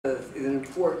is an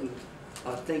important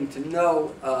thing to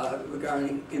know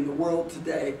regarding in the world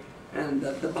today, and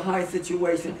the Baha'i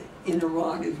situation in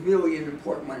Iran is really an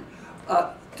important one.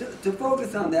 To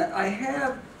focus on that, I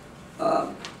have,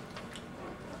 I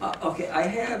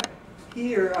have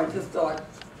here, I just thought,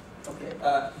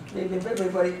 maybe if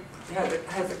everybody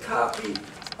has a copy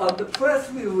of the press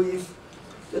release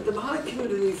that the Baha'i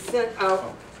community sent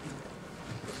out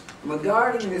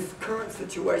regarding this current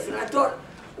situation. I thought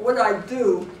what I'd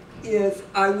do is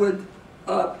I would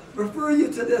refer you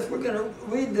to this. We're going to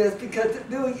read this because it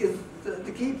really is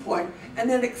the key point, and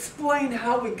then explain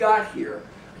how we got here,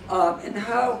 and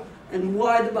how and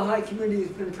why the Baha'i community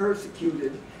has been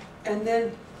persecuted, and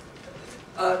then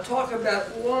talk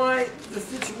about why the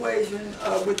situation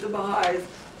with the Baha'is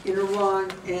in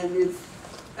Iran and its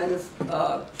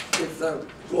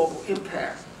global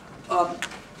impact.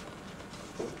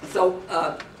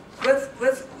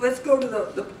 Let's go to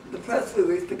the press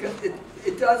release, because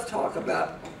it does talk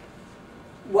about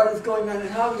what is going on and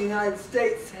how the United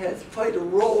States has played a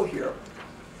role here.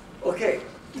 Okay,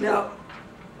 now,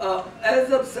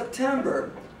 as of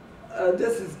September,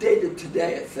 this is dated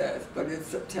today, it says, but it's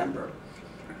September.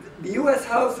 The U.S.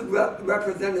 House of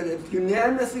Representatives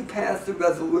unanimously passed a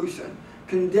resolution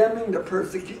condemning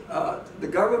the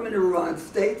government of Iran's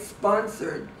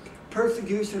state-sponsored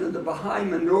persecution of the Baha'i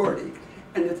minority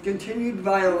and its continued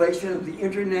violation of the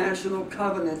international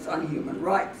covenants on human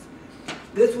rights.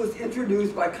 This was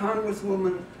introduced by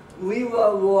Congresswoman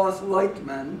Leila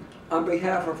Loss-Lightman on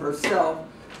behalf of herself,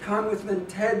 Congressman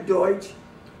Ted Deutsch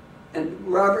and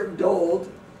Robert Dole,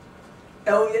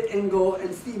 Elliot Engel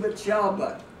and Steve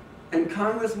Chalbut, and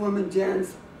Congresswoman Jan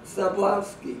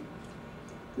Sablowski.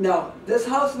 Now, this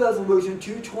House Resolution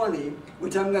 220,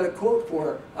 which I'm going to quote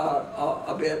for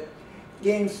a bit,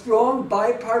 gained strong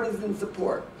bipartisan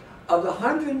support. Of the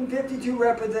 152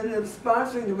 representatives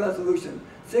sponsoring the resolution,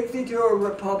 62 are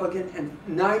Republican and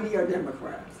 90 are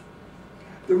Democrats.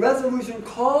 The resolution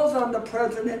calls on the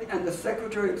President and the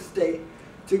Secretary of State,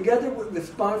 together with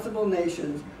responsible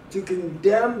nations, to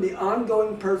condemn the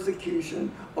ongoing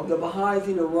persecution of the Baha'is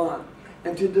in Iran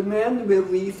and to demand the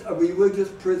release of religious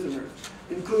prisoners,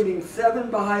 including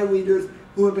 7 Baha'i leaders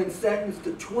who have been sentenced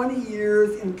to 20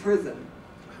 years in prison.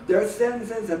 Their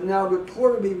sentences have now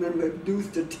reportedly been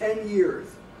reduced to 10 years.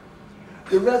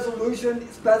 The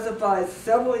resolution specifies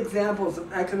several examples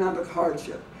of economic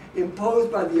hardship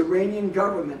imposed by the Iranian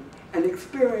government and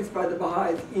experienced by the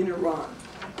Baha'is in Iran,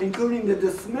 including the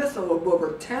dismissal of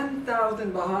over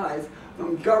 10,000 Baha'is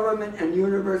from government and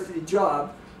university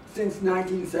jobs since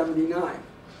 1979,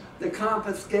 the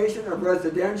confiscation of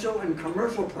residential and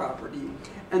commercial property,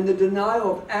 and the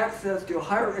denial of access to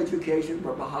higher education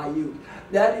for Baha'i youth.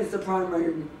 That is the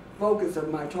primary focus of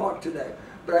my talk today.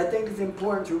 But I think it's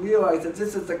important to realize that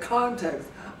this is the context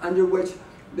under which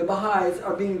the Baha'is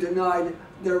are being denied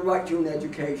their right to an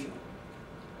education.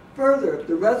 Further,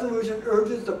 the resolution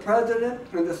urges the President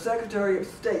and the Secretary of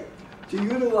State to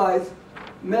utilize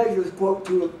measures, quote,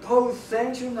 to impose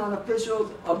sanctions on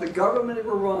officials of the government of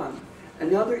Iran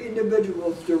and other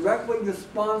individuals directly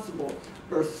responsible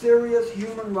for serious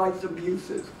human rights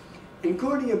abuses,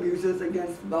 including abuses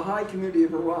against the Baha'i community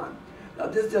of Iran. Now,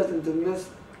 this doesn't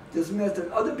dismiss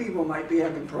that other people might be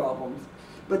having problems,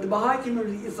 but the Baha'i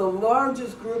community is the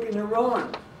largest group in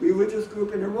Iran, religious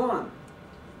group in Iran.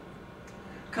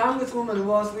 Congresswoman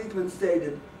Ross-Lightman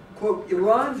stated, quote,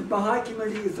 Iran's Baha'i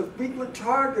community is a frequent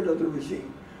target of the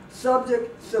regime,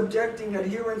 subjecting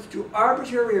adherents to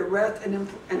arbitrary arrest and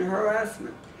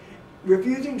harassment,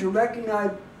 refusing to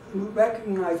recognize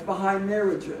Baha'i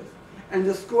marriages, and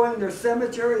destroying their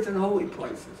cemeteries and holy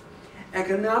places.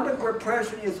 Economic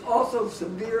repression is also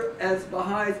severe, as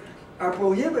Baha'is are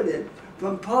prohibited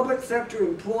from public sector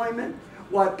employment,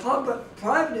 while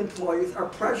private employees are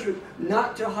pressured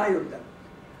not to hire them.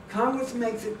 Congress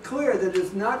makes it clear that it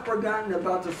has not forgotten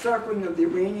about the suffering of the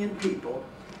Iranian people,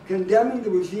 condemning the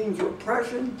regime's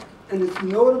repression and its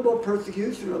notable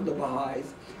persecution of the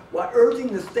Baha'is, while urging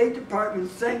the State Department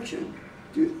to sanction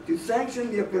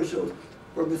the officials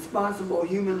for responsible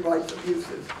human rights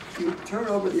abuses. You turn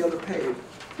over the other page,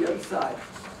 the other side.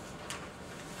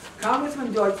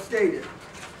 Congressman Deutsch stated,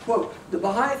 quote, the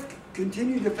Baha'is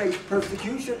continue to face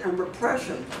persecution and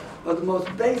repression of the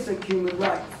most basic human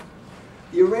rights.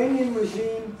 The Iranian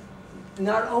regime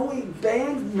not only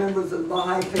bans members of the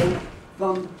Baha'i faith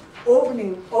from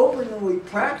openly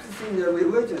practicing their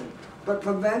religion, but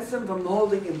prevents them from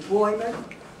holding employment,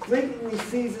 frequently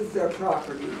seizes their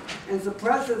property, and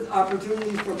suppresses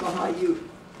opportunities for Baha'i youth.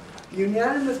 The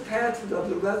unanimous passage of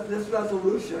this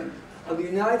resolution of the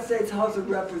United States House of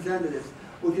Representatives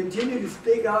will continue to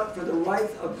speak out for the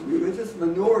rights of religious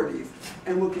minorities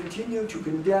and will continue to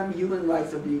condemn human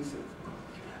rights abuses.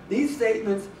 These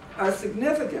statements are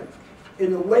significant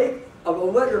in the wake of a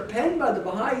letter penned by the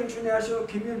Baha'i international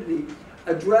community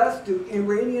addressed to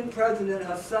Iranian President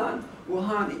Hassan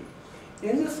Rouhani.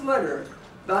 In this letter,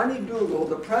 Bani Dougal,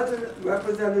 the president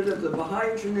representative of the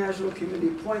Baha'i international community,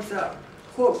 points out,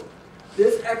 quote,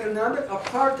 this economic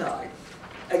apartheid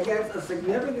against a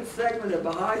significant segment of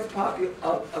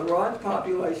Iran's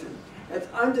population has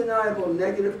undeniable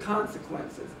negative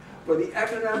consequences for the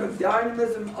economic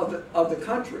dynamism of the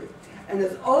country and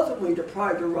has ultimately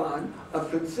deprived Iran of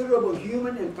considerable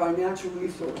human and financial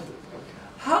resources.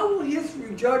 How will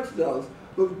history judge those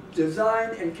who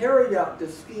designed and carried out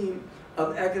this scheme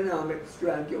of economic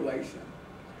strangulation?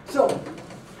 So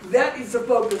that is the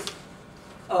focus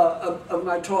of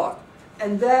my talk.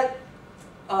 And that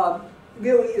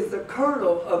really is the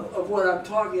kernel of what I'm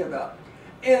talking about.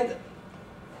 And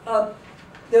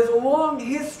there's a long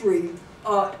history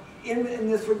in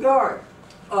this regard.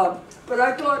 But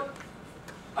I thought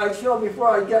I'd show, before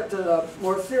I get to the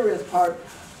more serious part,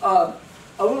 a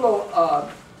little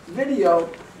video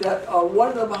that one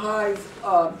of the Baha'is,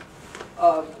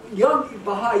 young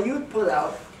Baha'i youth put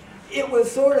out. It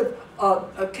was sort of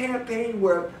a campaign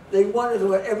where they wanted to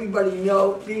let everybody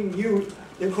know, being youth,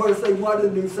 and of course they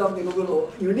wanted to do something a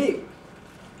little unique.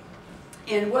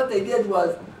 And what they did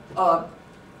was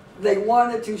they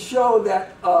wanted to show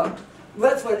that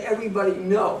let's let everybody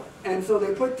know. And so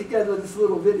they put together this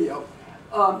little video.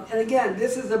 And again,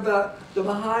 this is about the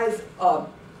Baha'is'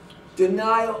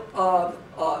 denial of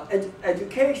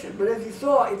education. But as you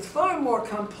saw, it's far more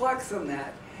complex than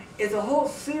that. It's a whole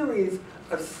series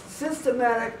of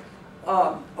systematic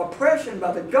oppression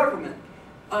by the government.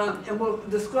 And we'll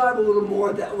describe a little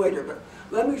more of that later. But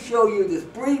let me show you this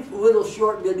brief little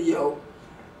short video,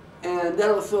 and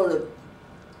that'll sort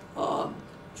of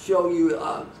show you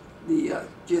the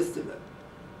gist of it.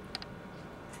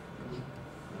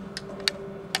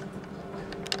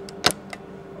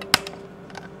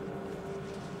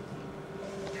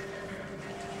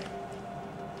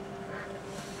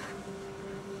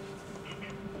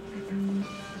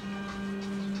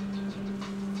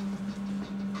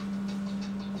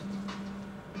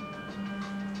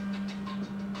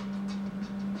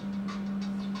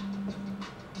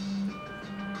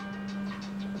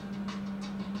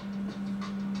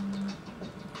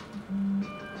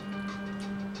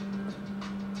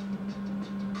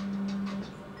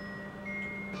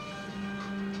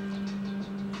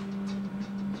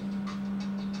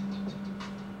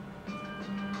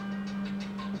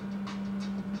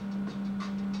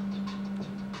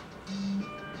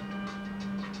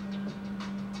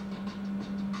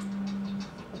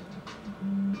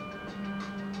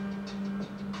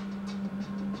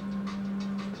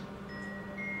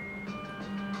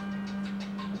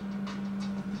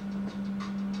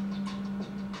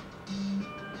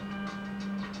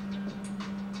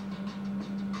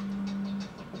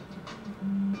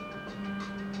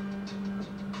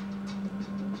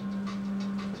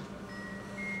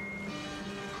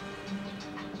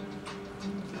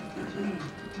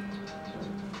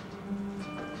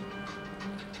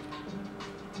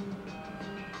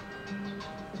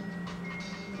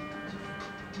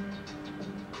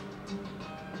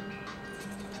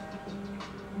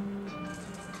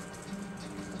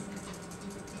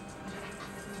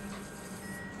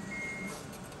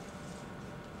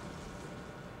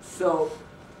 So,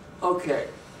 okay.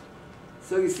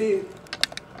 So you see,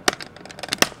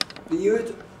 the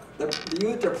youth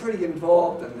are pretty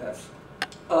involved in this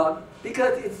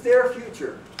because it's their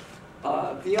future.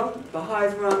 The young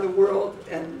Baha'is around the world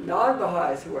and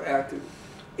non-Baha'is who are active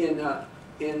in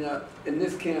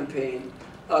this campaign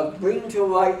of bringing to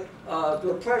light the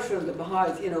oppression of the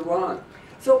Baha'is in Iran.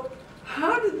 So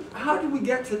how did we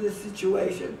get to this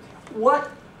situation? What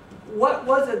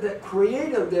was it that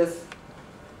created this,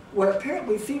 what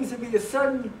apparently seems to be a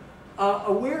sudden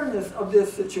awareness of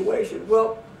this situation?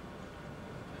 Well,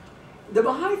 the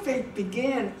Baha'i faith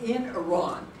began in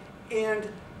Iran, and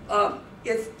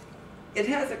it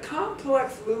has a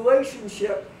complex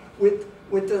relationship with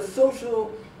the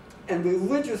social and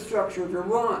religious structure of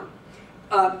Iran.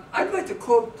 I'd like to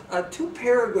quote 2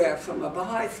 paragraphs from a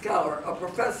Baha'i scholar, a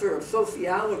professor of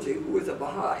sociology who is a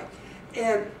Baha'i,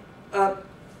 and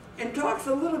talks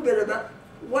a little bit about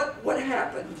what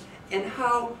happened and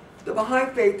how the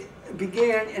Baha'i faith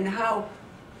began and how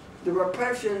the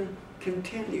repression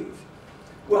continues.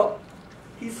 Well,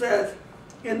 he says,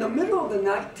 in the middle of the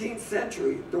 19th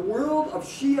century, the world of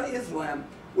Shia Islam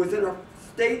was in a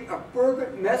state of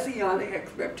fervent messianic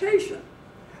expectation.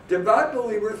 devout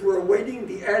believers were awaiting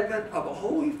the advent of a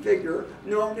holy figure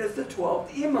known as the 12th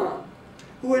Imam,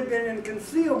 who had been in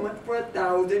concealment for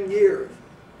 1,000 years.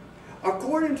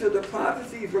 According to the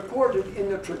prophecies recorded in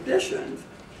the traditions,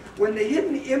 when the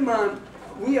hidden Imam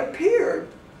reappeared,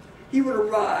 he would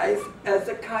arise as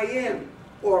the Qayyim,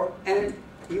 and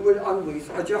he would unleash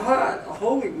a jihad, a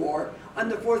holy war, on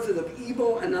the forces of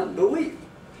evil and unbelief,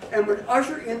 and would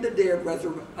usher in the day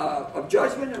of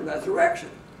judgment and resurrection.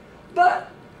 But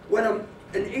when in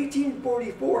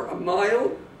 1844, a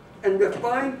mild and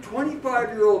refined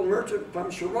 25-year-old merchant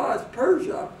from Shiraz,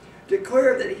 Persia,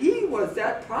 declared that he was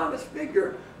that promised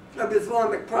figure of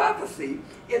Islamic prophecy,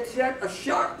 it sent a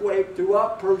shockwave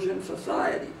throughout Persian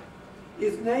society.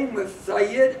 His name was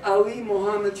Sayyid Ali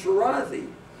Muhammad Shirazi,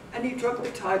 and he took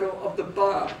the title of the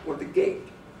Bab, or the Gate.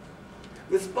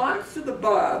 Response to the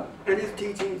Bab and his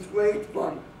teachings ranged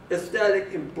from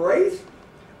ecstatic embrace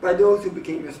by those who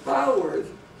became his followers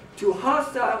to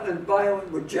hostile and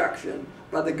violent rejection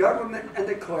by the government and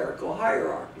the clerical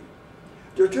hierarchy.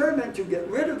 Determined to get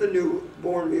rid of the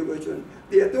newborn religion,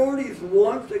 the authorities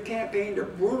launched a campaign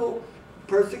of brutal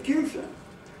persecution,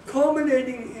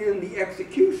 culminating in the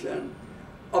execution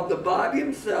of the Bab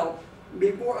himself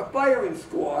before a firing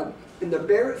squad in the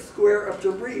Barrack Square of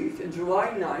Tabriz in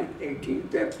July 9,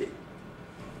 1850.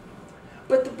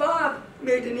 But the Bab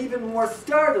made an even more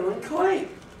startling claim.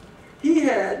 He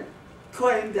had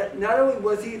claimed that not only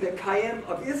was he the Qayyim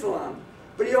of Islam,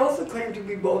 but he also claimed to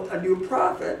be both a new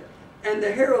prophet and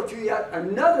the herald to yet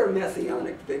another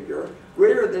messianic figure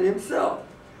greater than himself,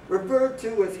 referred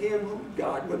to as him whom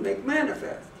God would make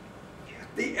manifest.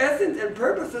 The essence and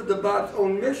purpose of the Bab's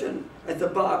own mission, as the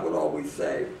Bab would always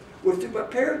say, was to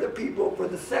prepare the people for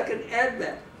the second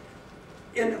advent.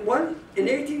 In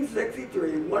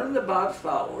 1863, one of the Bab's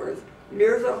followers,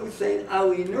 Mirza Hussein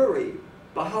Ali Nuri,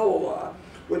 Baha'u'llah,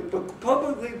 would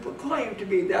publicly proclaim to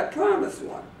be that promised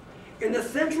one. In the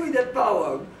century that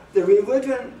followed, the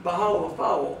religion Baha'u'llah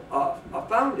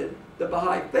founded, the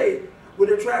Baha'i faith, would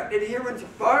attract adherents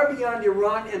far beyond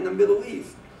Iran and the Middle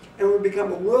East, and would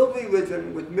become a world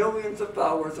religion with millions of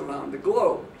followers around the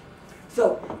globe.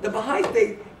 So the Baha'i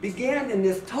faith began in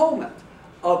this tumult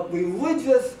of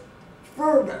religious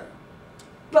fervor.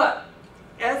 But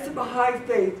as the Baha'i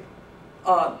faith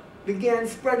began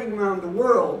spreading around the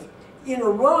world, in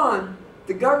Iran,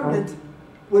 the government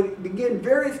would begin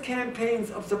various campaigns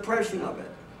of suppression of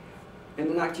it. In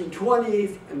the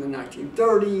 1920s, in the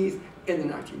 1930s, in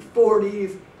the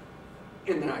 1940s,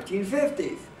 in the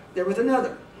 1950s. There was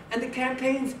another. And the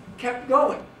campaigns kept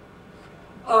going.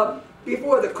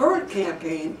 Before the current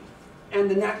campaign and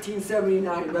the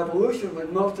 1979 revolution,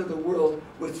 when most of the world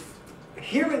was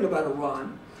hearing about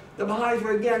Iran, the Baha'is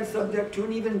were again subject to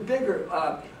an even bigger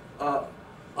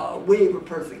wave of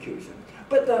persecution.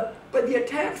 But the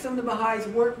attacks on the Baha'is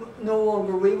weren't no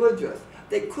longer religious.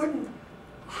 They couldn't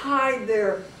hide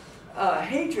their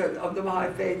hatred of the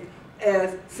Baha'i faith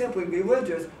as simply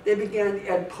religious. They began to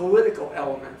add political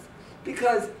elements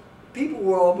because people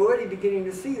were already beginning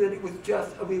to see that it was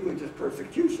just a religious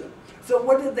persecution. So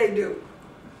what did they do?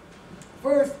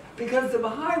 First, because the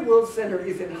Baha'i World Center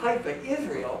is in Haifa,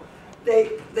 Israel,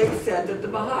 they said that the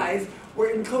Baha'is were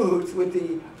in cahoots with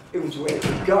the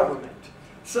Israeli government.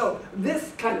 So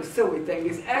this kind of silly thing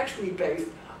is actually based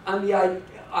on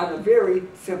a very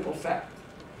simple fact.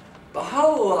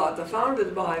 Baha'u'llah, the founder of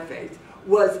the Baha'i faith,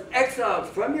 was exiled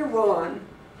from Iran,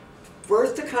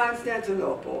 first to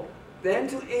Constantinople, then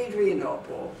to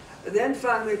Adrianople, then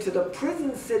finally to the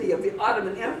prison city of the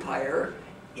Ottoman Empire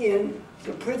in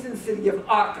the prison city of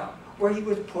Akka, where he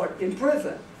was put in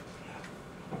prison.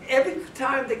 Every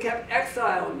time they kept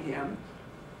exiling him,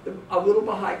 a little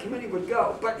Baha'i community would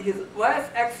go. But his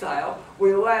last exile,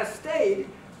 where he last stayed,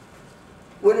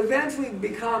 would eventually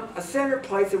become a center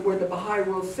place of where the Baha'i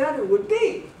World Center would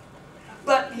be.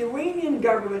 But the Iranian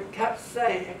government kept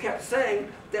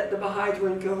saying that the Baha'is were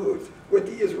in cahoots with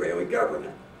the Israeli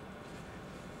government.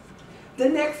 The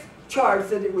next charge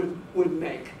that it would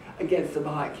make against the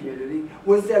Baha'i community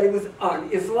was that it was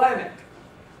un-Islamic,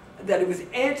 that it was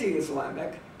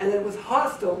anti-Islamic, and that it was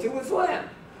hostile to Islam.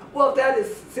 Well, that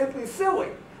is simply silly,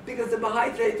 because the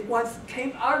Baha'i faith once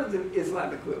came out of the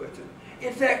Islamic religion.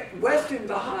 In fact, Western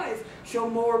Baha'is show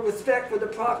more respect for the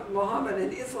Prophet Muhammad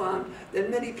and Islam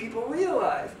than many people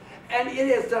realize. And it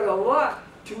has done a lot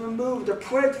to remove the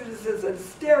prejudices and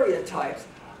stereotypes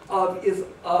of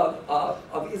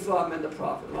Islam and the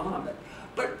Prophet Muhammad.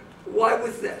 But why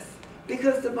was this?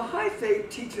 Because the Baha'i faith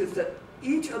teaches that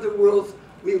each of the world's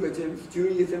religions,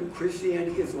 Judaism,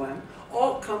 Christianity, Islam,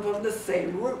 all come from the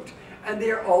same root. And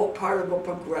they're all part of a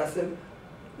progressive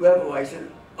revelation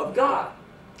of God.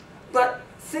 But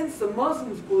since the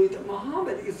Muslims believe that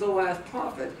Muhammad is the last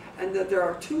prophet and that there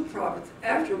are two prophets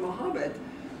after Muhammad,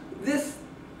 this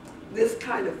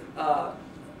kind of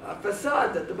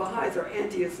facade that the Baha'is are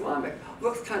anti-Islamic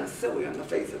looks kind of silly on the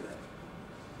face of it.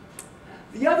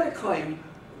 The other claim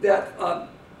that a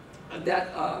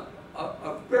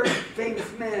very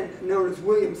famous man known as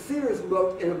William Sears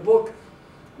wrote in a book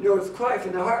known as Christ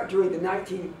in the Heart during the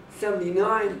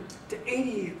 1979 to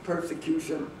 80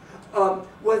 persecution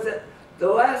was that the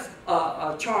last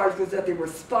charge was that they were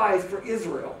spies for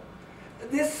Israel.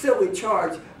 This silly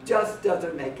charge just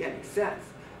doesn't make any sense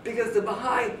because the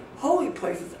Baha'i holy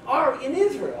places are in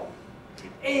Israel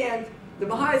and the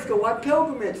Baha'is go on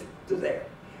pilgrimage to there.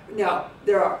 Now,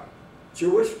 there are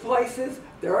Jewish places,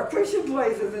 there are Christian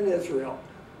places in Israel.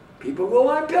 People go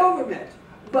on pilgrimage.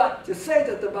 But to say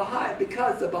that the Baha'i,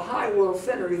 because the Baha'i World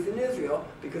Center is in Israel,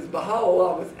 because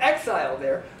Baha'u'llah was exiled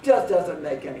there, just doesn't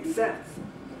make any sense.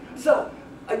 So,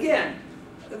 again,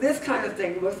 this kind of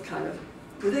thing was kind of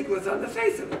ridiculous on the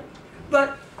face of it.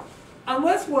 But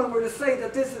unless one were to say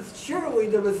that this is surely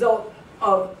the result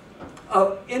of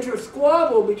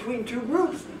intersquabble between two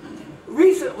groups,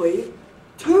 recently,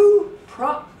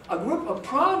 a group of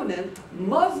prominent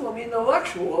Muslim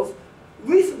intellectuals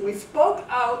recently spoke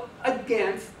out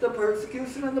against the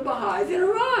persecution of the Baha'is in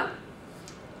Iran.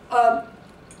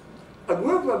 A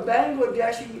group of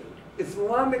Bangladeshi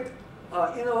Islamic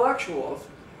intellectuals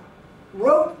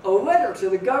wrote a letter to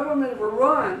the government of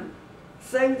Iran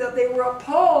saying that they were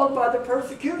appalled by the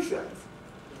persecutions.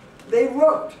 They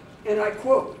wrote, and I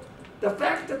quote, "The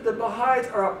fact that the Baha'is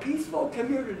are a peaceful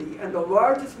community and the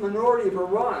largest minority of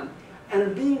Iran and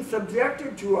are being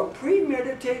subjected to a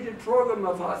premeditated program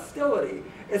of hostility,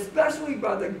 especially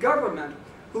by the government,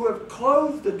 who have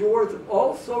closed the doors of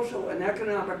all social and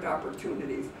economic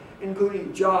opportunities,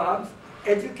 including jobs,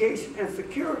 education, and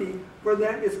security, for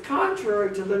them is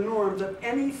contrary to the norms of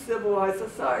any civilized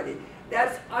society."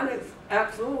 That's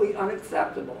absolutely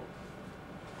unacceptable.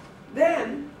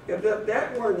 Then, if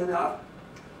that weren't enough,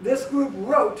 this group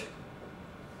wrote,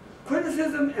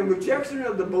 "Criticism and rejection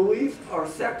of the belief or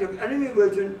sect of any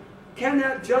religion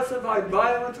cannot justify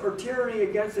violence or tyranny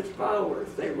against its followers,"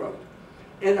 they wrote.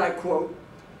 And I quote,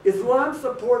 "Islam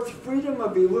supports freedom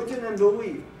of religion and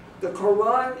belief. The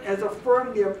Quran has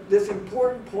affirmed this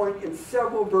important point in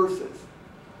several verses."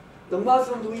 The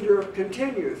Muslim leader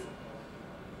continues,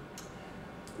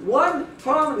 "One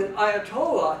prominent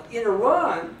Ayatollah in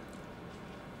Iran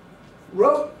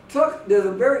there's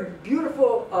a very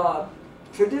beautiful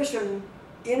tradition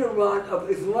in Iran of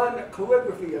Islamic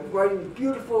calligraphy, of writing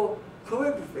beautiful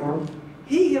calligraphy.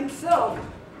 He himself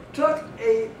took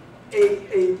a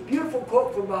beautiful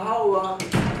quote from Baha'u'llah,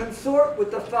 "Consort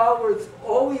with the followers of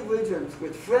all religions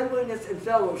with friendliness and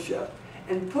fellowship,"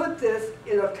 and put this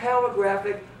in a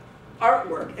calligraphic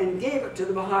artwork and gave it to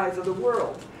the Baha'is of the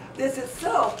world. This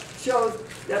itself shows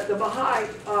that the Baha'i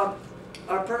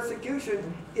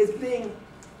persecution is being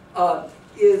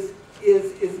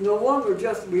is no longer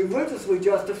just religiously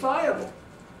justifiable.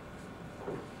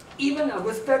 Even a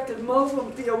respected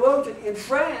Muslim theologian in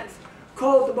France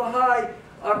called the Baha'i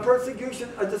persecution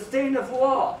a disdain of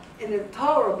law, an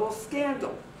intolerable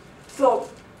scandal. So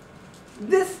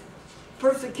this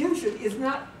persecution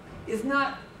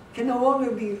can no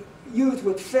longer be used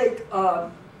with fake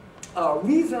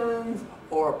reasons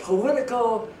or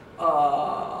political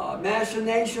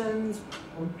machinations,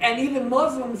 and even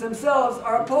Muslims themselves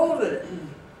are opposed to it.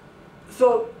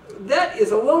 So that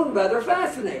is alone rather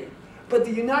fascinating. But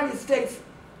the United States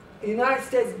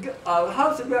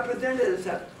House of Representatives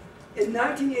have, in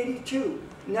 1982,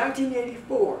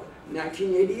 1984,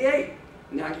 1988,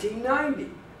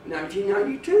 1990,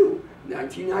 1992,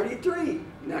 1993,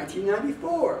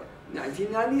 1994,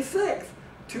 1996,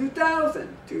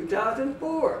 2000,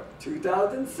 2004,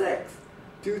 2006,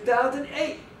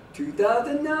 2008,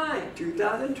 2009,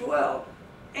 2012,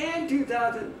 and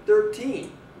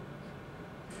 2013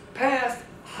 passed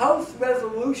House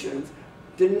resolutions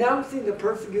denouncing the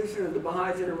persecution of the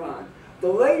Baha'is in Iran.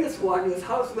 The latest one is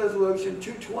House Resolution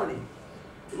 220.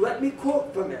 Let me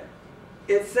quote from it.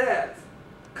 It says,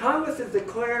 "Congress has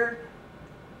declared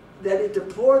that it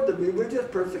deplored the religious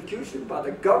persecution by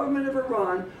the government of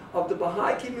Iran of the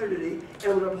Baha'i community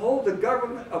and would uphold the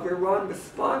government of Iran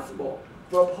responsible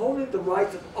for upholding the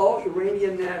rights of all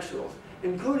Iranian nationals,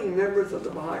 including members of the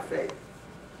Baha'i faith."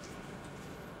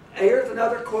 And here's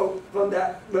another quote from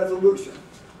that resolution.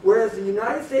 "Whereas the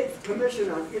United States Commission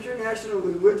on International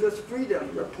Religious Freedom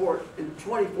report in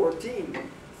 2014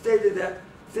 stated that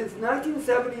since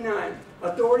 1979,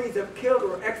 authorities have killed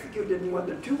or executed more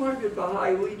than 200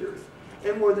 Baha'i leaders,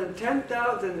 and more than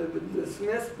 10,000 have been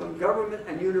dismissed from government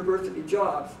and university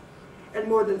jobs, and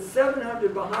more than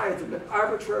 700 Baha'is have been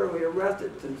arbitrarily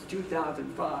arrested since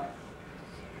 2005.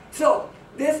 So,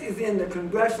 this is in the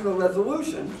congressional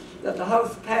resolution that the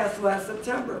House passed last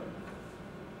September.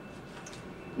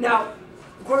 Now,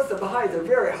 of course, the Baha'is are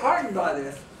very heartened by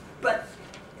this, but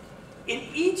in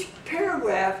each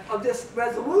paragraph of this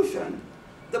resolution,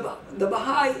 the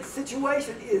Baha'i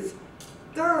situation is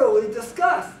thoroughly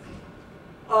discussed.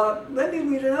 Let me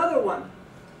read another one.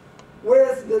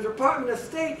 Whereas the Department of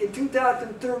State in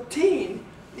 2013,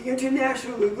 the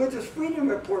International Religious Freedom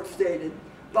Report stated,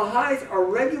 Baha'is are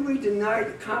regularly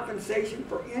denied compensation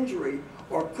for injury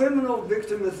or criminal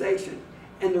victimization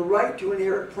and the right to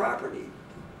inherit property.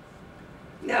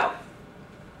 Now,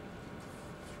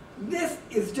 this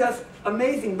is just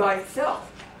amazing by itself.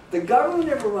 The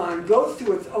government of Iran goes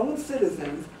to its own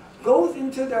citizens, goes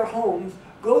into their homes,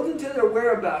 goes into their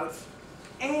whereabouts,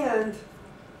 and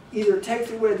either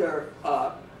takes away their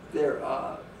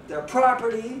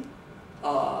property,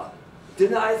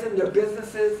 denies them their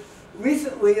businesses.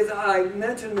 Recently, as I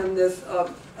mentioned in this,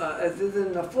 as is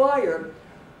in the flyer,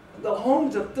 the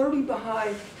homes of 30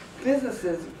 Baha'i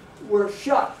businesses were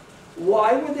shut.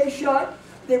 Why were they shut?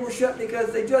 They were shut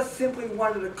because they just simply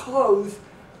wanted to close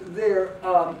their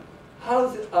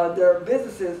their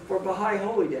businesses for Baha'i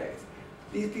holy days.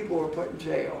 These people were put in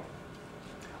jail.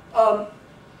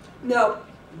 Now,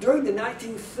 during the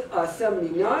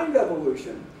 1979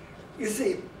 revolution, you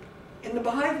see, in the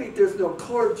Baha'i faith there's no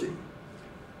clergy.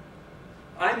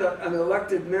 I'm an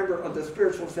elected member of the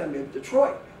Spiritual Assembly of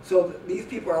Detroit, so these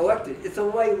people are elected. It's a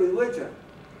lay religion.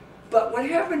 But what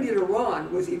happened in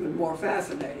Iran was even more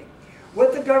fascinating.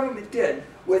 What the government did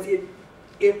was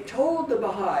it told the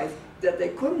Baha'is that they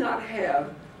could not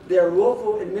have their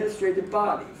local administrative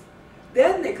bodies.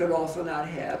 Then they could also not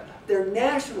have their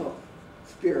national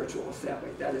spiritual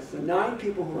assembly. That is, the 9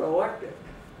 people who were elected.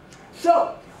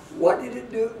 So, what did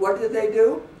it do? What did they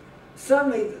do?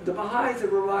 Suddenly, the Baha'is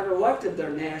of Iran elected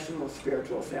their national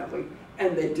spiritual assembly,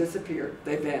 and they disappeared.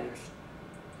 They vanished.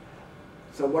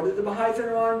 So what did the Baha'is in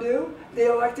Iran do? They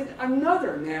elected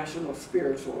another national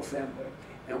spiritual assembly.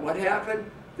 And what happened?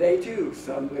 They too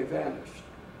suddenly vanished.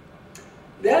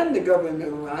 Then the government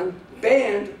of Iran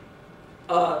banned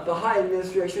Baha'i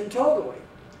administration totally.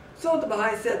 So the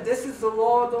Baha'is said, this is the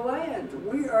law of the land.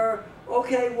 We are,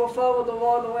 okay, we'll follow the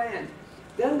law of the land.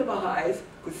 Then the Baha'is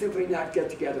could simply not get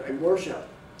together and worship.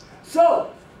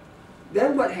 So,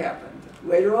 then what happened?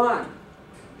 Later on,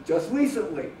 just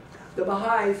recently, the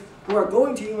Baha'is who are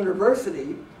going to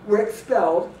university were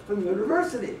expelled from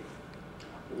university.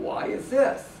 Why is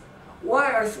this?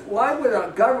 Why would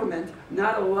a government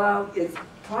not allow its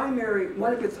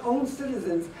one of its own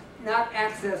citizens not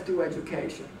access to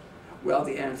education? Well,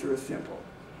 the answer is simple.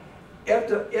 If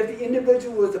the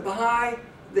individual is a Baha'i,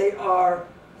 they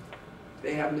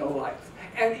have no life.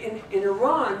 And in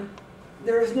Iran,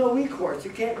 there is no recourse.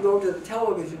 You can't go to the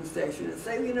television station and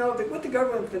say, you know, what the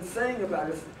government's been saying about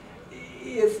us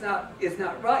is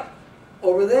not right.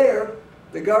 Over there,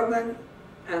 the government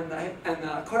and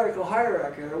the clerical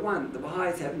hierarchy are one. The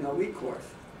Baha'is have no recourse.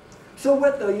 So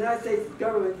what the United States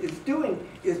government is doing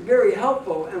is very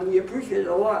helpful, and we appreciate it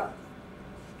a lot.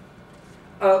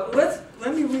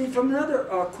 Let me read from another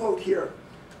quote here.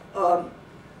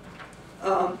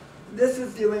 This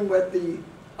is dealing with the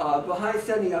Baha'i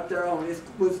setting up their own. It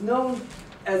was known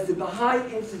as the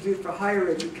Baha'i Institute for Higher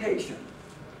Education.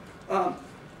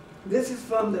 This is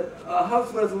from the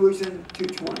House Resolution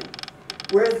 220.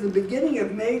 Whereas at the beginning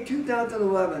of May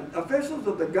 2011, officials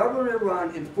of the government of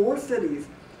Iran in 4 cities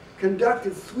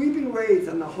conducted sweeping raids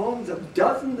on the homes of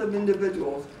dozens of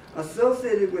individuals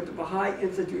associated with the Baha'i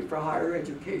Institute for Higher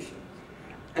Education.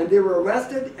 And they were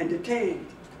arrested and detained.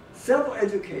 Several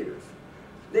educators.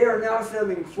 They are now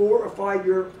serving 4 or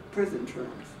 5-year prison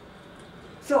terms.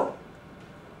 So,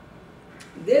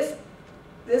 this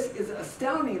is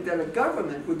astounding that a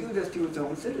government would do this to its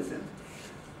own citizens.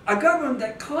 A government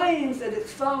that claims that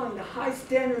it's following the high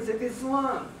standards of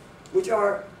Islam, which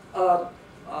are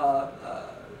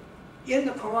in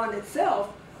the Quran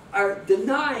itself, are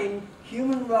denying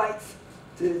human rights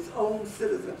to its own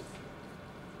citizens.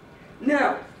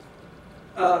 Now,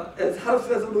 as House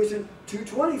Resolution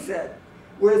 220 said,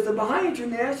 whereas the Baha'i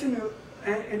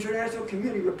international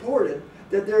community reported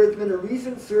that there has been a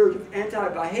recent surge of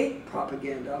anti-Baha'i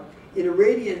propaganda in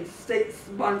Iranian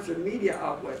state-sponsored media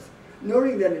outlets,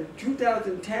 noting that in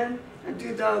 2010 and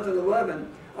 2011,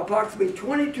 approximately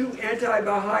 22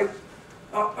 anti-Baha'i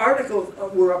articles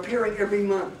were appearing every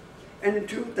month. And in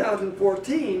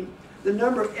 2014, the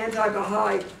number of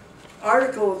anti-Baha'i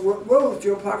articles rose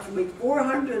to approximately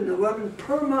 411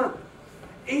 per month,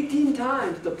 18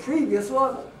 times the previous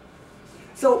level.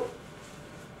 So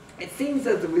it seems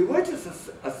that the religious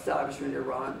establishment in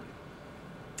Iran,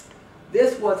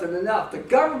 this wasn't enough. The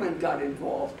government got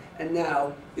involved and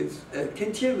now is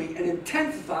continuing and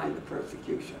intensifying the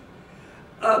persecution.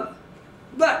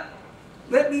 But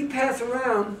let me pass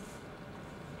around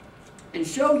and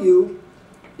show you,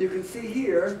 you can see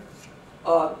here,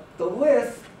 the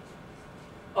list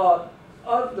of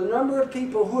the number of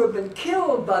people who have been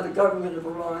killed by the government of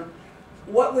Iran.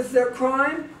 What was their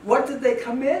crime? What did they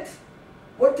commit?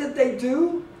 What did they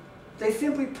do? They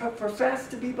simply professed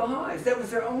to be Baha'is. That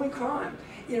was their only crime.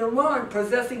 In Iran,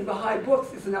 possessing Baha'i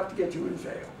books is enough to get you in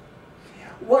jail.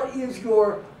 What is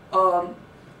your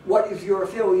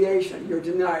affiliation? You're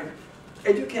denied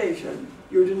education.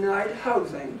 You're denied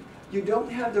housing. You don't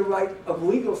have the right of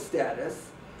legal status.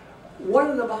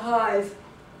 One of the Baha'is,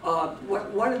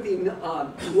 one of the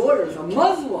lawyers, a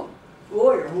Muslim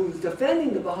lawyer who was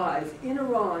defending the Baha'is in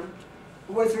Iran,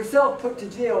 was herself put to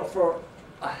jail for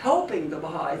helping the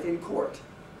Baha'is in court.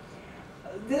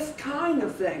 This kind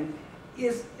of thing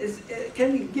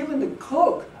can be given the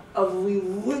cloak of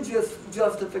religious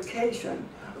justification,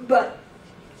 but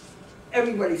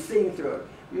everybody's seeing through it.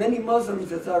 Many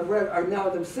Muslims, as I've read, are now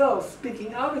themselves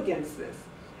speaking out against this.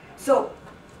 So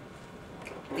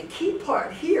the key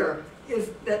part here is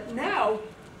that now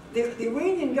the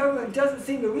Iranian government doesn't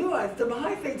seem to realize the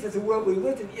Baha'i faith is a world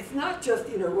religion. It's not just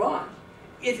in Iran.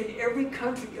 It's in every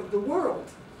country of the world.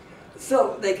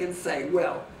 So they can say,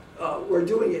 well, we're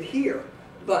doing it here,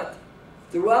 but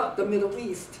throughout the Middle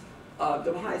East,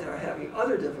 the Baha'is are having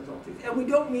other difficulties. And we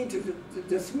don't mean to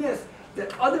dismiss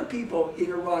that other people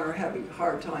in Iran are having a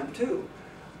hard time too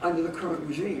under the current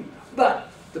regime.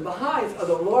 But the Baha'is are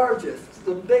the largest,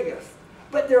 the biggest,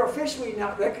 but they're officially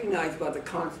not recognized by the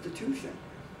Constitution.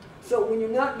 So when you're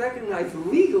not recognized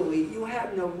legally, you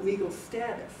have no legal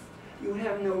status. You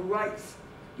have no rights.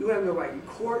 You have no right in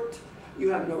court. You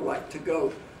have no right to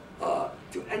go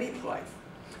to any place.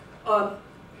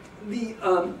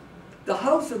 The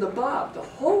house of the Bab, the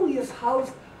holiest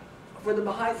house for the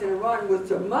Baha'is in Iran, was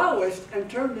demolished and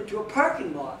turned into a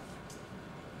parking lot.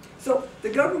 So the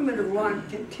government of Iran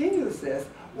continues this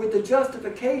with the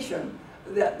justification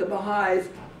that the Baha'is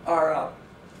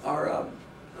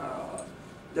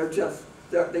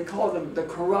they call them the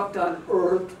corrupt on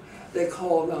earth. They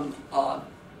call them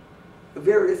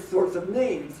various sorts of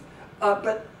names,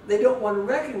 but they don't want to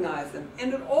recognize them.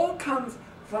 And it all comes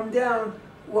from down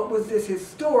what was this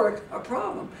historic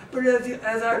problem. But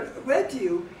as I read to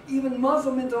you, even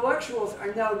Muslim intellectuals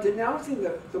are now denouncing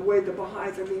the way the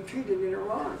Baha'is are being treated in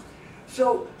Iran.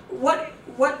 So what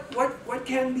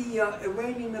can the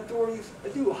Iranian authorities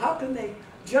do? How can they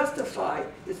justify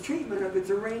its treatment of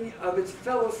its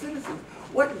fellow citizens?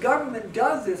 What government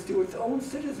does this to its own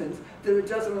citizens that it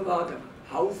doesn't allow them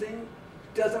housing,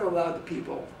 doesn't allow the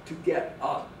people to get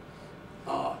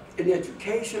an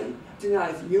education,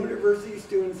 denies university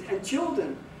students and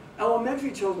children,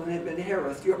 elementary children have been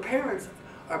harassed. Your parents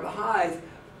are Baha'is,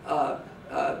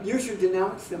 you should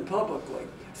denounce them publicly.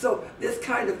 So this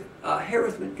kind of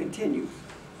harassment continues.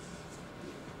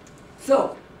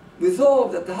 So,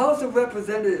 resolved that the House of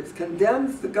Representatives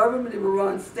condemns the government of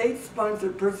Iran's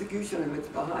state-sponsored persecution of its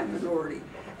Baha'i minority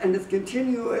and its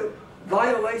continual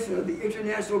violation of the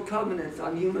international covenants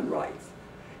on human rights.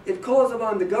 It calls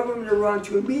upon the government of Iran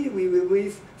to immediately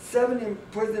release 7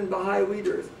 imprisoned Baha'i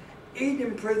leaders, 8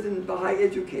 imprisoned Baha'i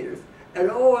educators,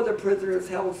 and all other prisoners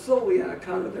held solely on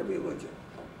account of their religion.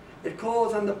 It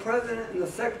calls on the President and the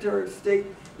Secretary of State,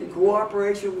 in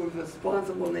cooperation with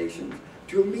responsible nations,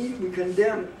 to immediately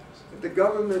condemn the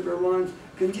government of Iran's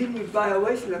continued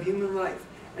violation of human rights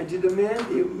and to demand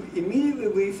the immediate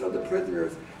release of the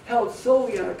prisoners held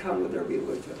solely on account of their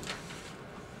religion.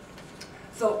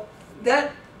 So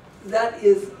that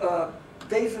is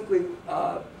basically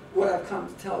what I've come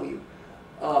to tell you.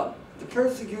 The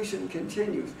persecution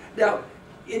continues. Now,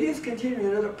 it is continuing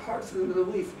in other parts of the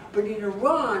Middle East, but in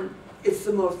Iran, it's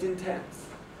the most intense.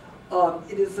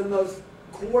 It is the most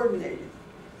coordinated.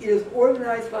 It is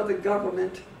organized by the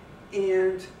government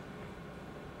and,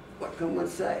 what can one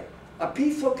say, a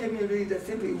peaceful community that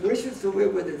simply wishes to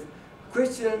live with its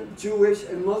Christian, Jewish,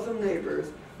 and Muslim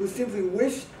neighbors who simply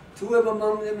wish to live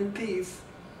among them in peace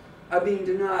are being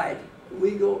denied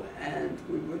legal and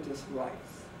religious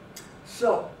rights.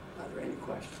 So, are there any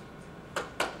questions?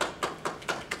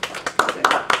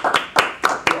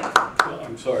 Well,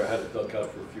 I'm sorry, I had to duck out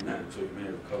for a few minutes, so you may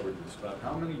have covered this. But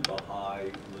how many Baha'i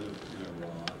live in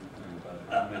Iran, and about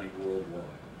how many worldwide?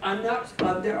 I'm not.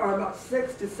 There are about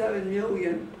 6 to 7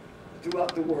 million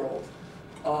throughout the world,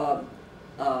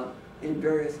 in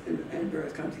various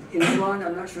countries. In Iran,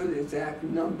 I'm not sure the exact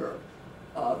number,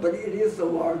 but it is the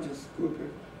largest group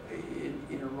in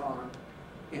Iran,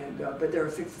 and but there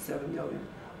are 6 to 7 million.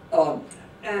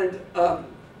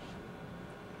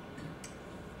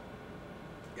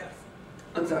 Yes,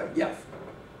 I'm sorry. Yes.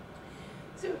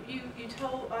 So you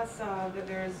tell us that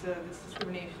there's this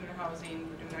discrimination in housing,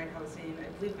 denied housing, I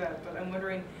believe that, but I'm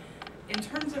wondering, in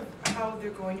terms of how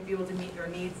they're going to be able to meet their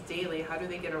needs daily, how do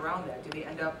they get around that? Do they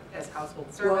end up as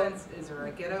household servants? Is there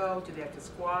a ghetto? Do they have to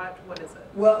squat? What is it?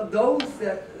 Well, those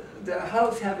that the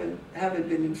house haven't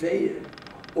been invaded,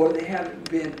 or they haven't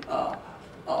been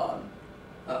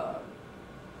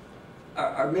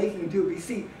are making do. You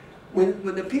see, when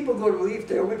the people go to relief,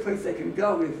 the only place they can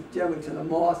go is generally to the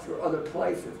mosque or other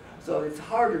places. So it's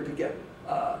harder to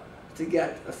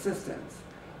get assistance.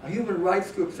 Human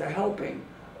rights groups are helping,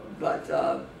 but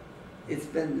it's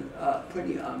been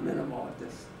pretty minimal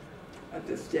at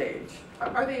this stage.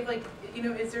 Are they like,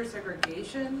 is there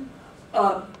segregation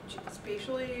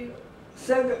spatially?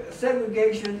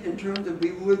 Segregation in terms of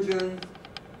religion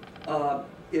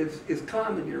is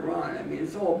common in Iran. I mean,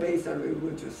 it's all based on a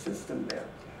religious system there.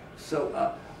 So,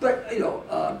 but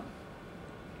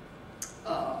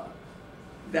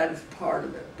that is part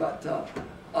of it. But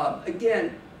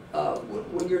again,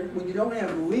 when you don't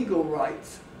have legal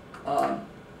rights,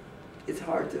 it's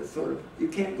hard to sort of, you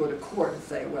can't go to court and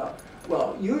say,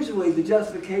 well, usually the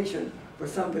justification for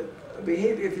some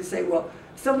behavior, if you say, well,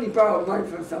 somebody borrowed money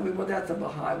from somebody, well, that's a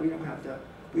Baha'i. We don't have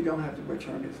to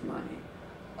return his money.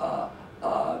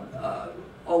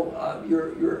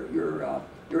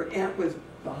 Your aunt was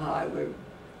Baha'i.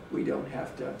 We don't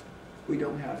have to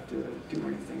do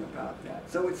anything about that.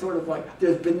 So it's sort of like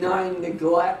there's benign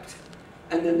neglect,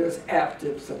 and then there's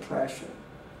active suppression.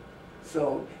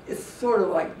 So it's sort of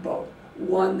like both.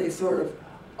 One, they sort of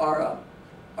are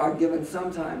given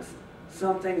sometimes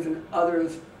some things, and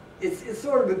others it's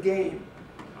sort of a game.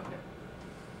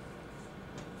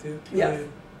 Yes.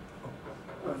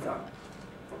 Oh, sorry.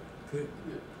 Thank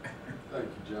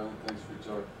you, John. Thanks for your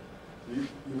talk.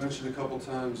 You mentioned a couple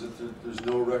times that there's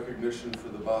no recognition for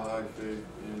the Baha'i faith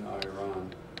in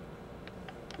Iran.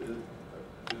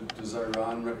 Does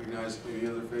Iran recognize any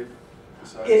other faith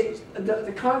besides Islam?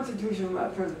 The Constitution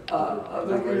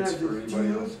recognizes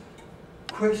Jews,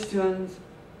 Christians,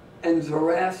 and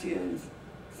Zoroastrians,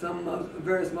 some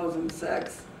various Muslim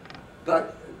sects,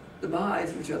 but the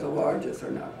Baha'is, which are the largest,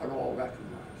 are all recognized.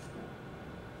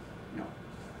 No.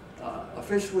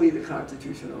 Officially, the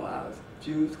Constitution allows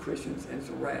Jews, Christians, and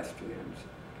Zoroastrians.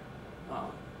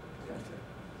 That's it.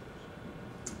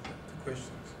 Two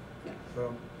questions.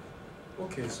 Yeah.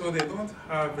 Okay, so they don't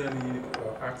have any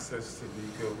access to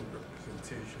legal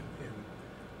representation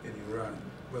in Iran,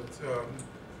 but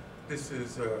this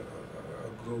is a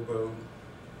global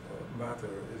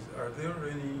matter. Are there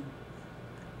any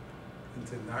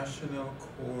international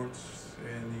courts,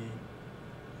 any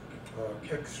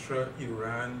extra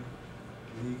Iran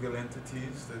legal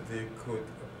entities that they could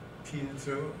appeal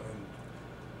to, and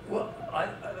Well,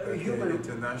 the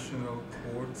international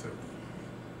court of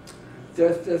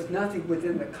there's nothing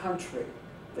within the country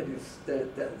that is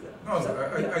No,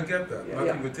 I get that. Yeah, Nothing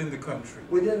yeah. within the country.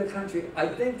 Within the country, I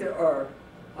think there are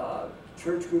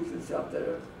church groups and stuff that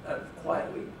have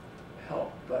quietly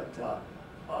helped, but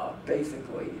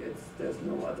basically there's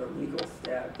no other legal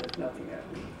staff. There's nothing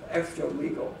extra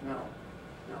legal. No.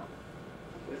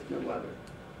 There's no other.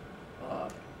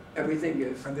 Everything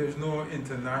is. And there's no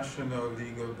international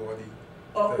legal body.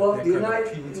 Well, that the they could United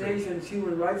appeal to. Nations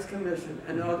Human Rights Commission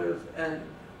and others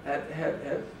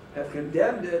have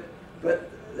condemned it, but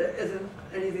there isn't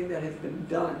anything that has been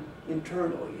done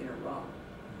internally in Iran.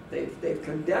 They've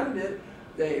condemned it,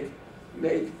 they've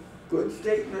made good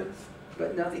statements,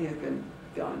 but nothing has been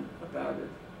done about it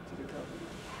to the government.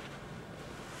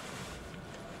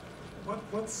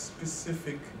 What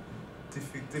specific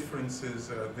differences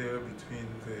are there between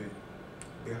the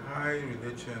Baha'i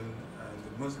religion and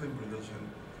the Muslim religion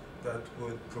that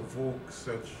would provoke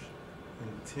such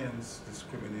intense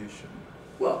discrimination?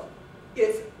 Well,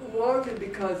 it's largely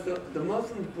because the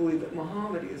Muslims believe that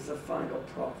Muhammad is the final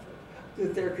prophet,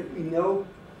 that there could be no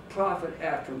prophet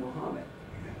after Muhammad.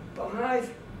 Baha'is,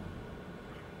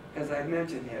 as I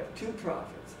mentioned, have two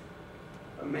prophets.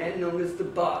 A man known as the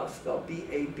Bab, spelled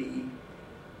B-A-B,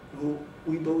 who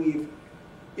we believe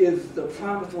is the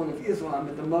promised one of Islam,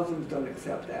 but the Muslims don't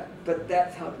accept that. But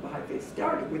that's how the Baha'i faith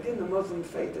started, within the Muslim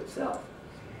faith itself.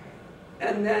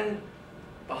 And then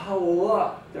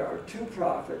Baha'u'llah, there are two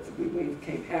prophets that we believe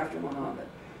came after Muhammad.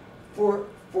 For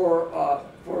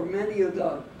many of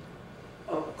the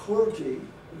clergy,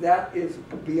 that is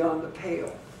beyond the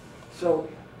pale. So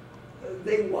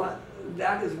they want,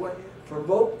 that is what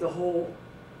provoked the whole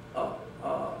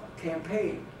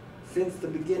campaign since the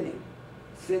beginning,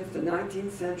 since the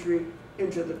 19th century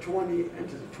into the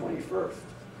 21st.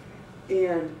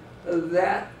 And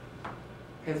that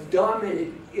has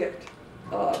dominated it,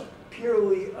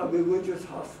 purely a religious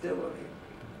hostility.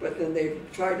 But then they've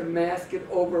tried to mask it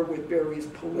over with various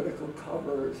political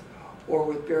covers or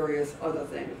with various other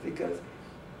things, because,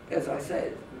 as I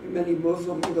said, many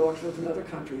Muslim intellectuals in other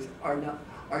countries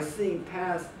are seeing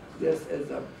past this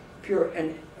as a pure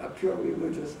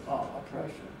religious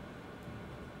oppression.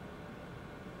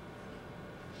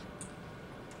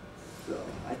 So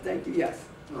I thank you. Yes.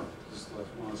 No, just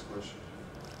one last question,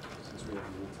 since we have a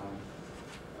little time.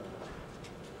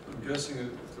 I'm guessing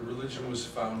that the religion was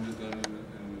founded then in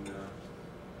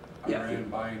Yeah. Iran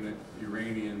by an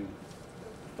Iranian.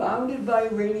 Founded by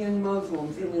Iranian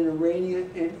Muslims in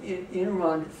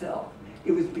Iran itself.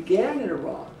 It began in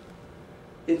Iran.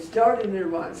 It started in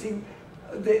Iran. See,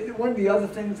 one of the other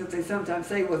things that they sometimes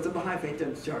say was the Baha'i faith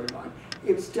didn't start in Iran.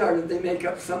 It started, they make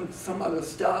up some other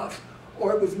stuff,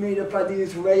 or it was made up by the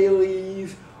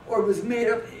Israelis, or it was made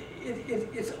up,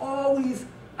 it's always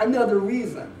another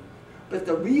reason. But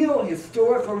the real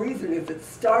historical reason is it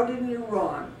started in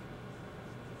Iran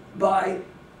by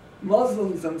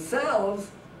Muslims themselves,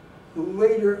 who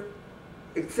later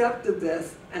accepted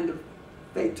this, and the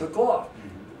faith took off.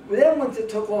 Then once it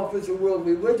took off as a world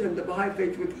religion, the Baha'i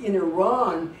faith within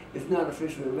Iran is not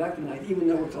officially recognized, even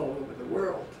though it's all over the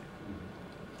world.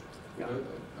 Yeah.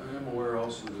 I am aware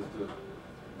also that the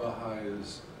Baha'i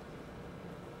is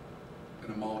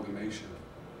an amalgamation.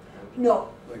 No,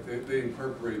 Like they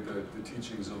incorporate the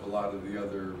teachings of a lot of the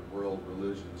other world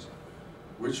religions.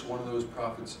 Which one of those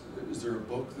prophets, is there a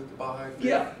book that the Baha'i faith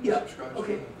yeah, subscribes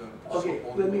okay, to? okay,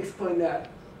 let me explain that.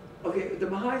 Okay, the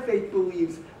Baha'i faith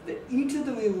believes that each of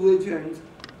the religions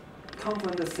come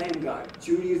from the same God.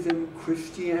 Judaism,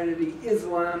 Christianity,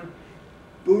 Islam,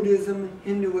 Buddhism,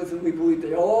 Hinduism, we believe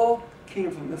they all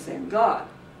came from the same God.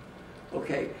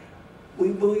 Okay, we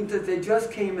believe that they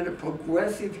just came in a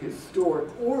progressive historic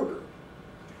order.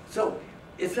 So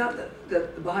it's not that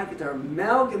the Baha'i faith are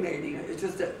amalgamating it, it's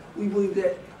just that we believe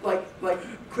that, like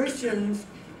Christians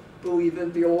believe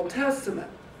in the Old Testament.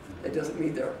 That doesn't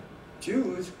mean they're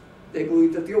Jews. They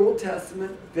believe that the Old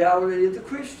Testament validated the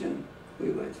Christian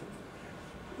religion.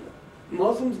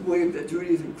 Muslims believe that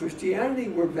Judaism and Christianity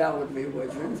were valid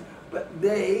religions, but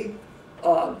they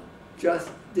just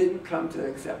didn't come to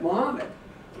accept Muhammad.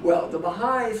 Well, the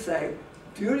Baha'is say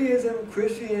Judaism,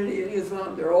 Christianity, and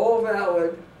Islam, they're all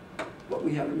valid, but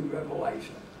we have a new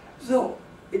revelation. So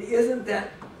it isn't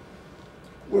that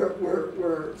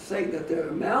we're saying that they're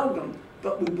amalgam,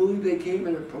 but we believe they came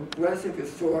in a progressive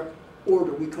historic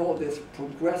order. We call this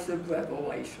progressive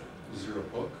revelation. Is there a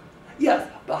book? Yes,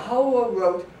 Baha'u'llah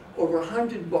wrote over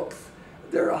 100 books.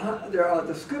 There are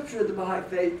the scripture of the Baha'i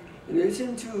faith, in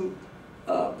addition to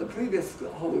the previous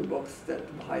holy books that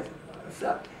the Baha'is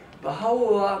accept.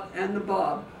 Baha'u'llah and the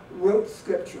Bab wrote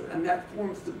scripture, and that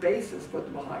forms the basis for the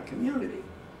Baha'i community.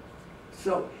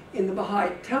 So in the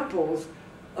Baha'i temples,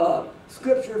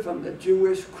 scripture from the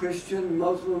Jewish, Christian,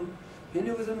 Muslim,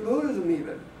 Hinduism, Buddhism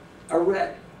even, are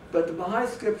read. But the Baha'i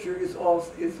scripture is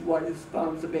what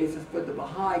forms the basis for the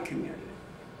Baha'i community.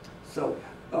 So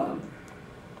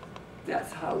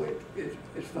that's how it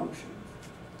functions.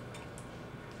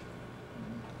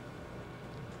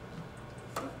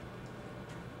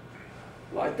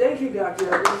 Well, I thank you, Dr.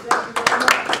 Edwards. Thank you very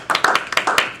much.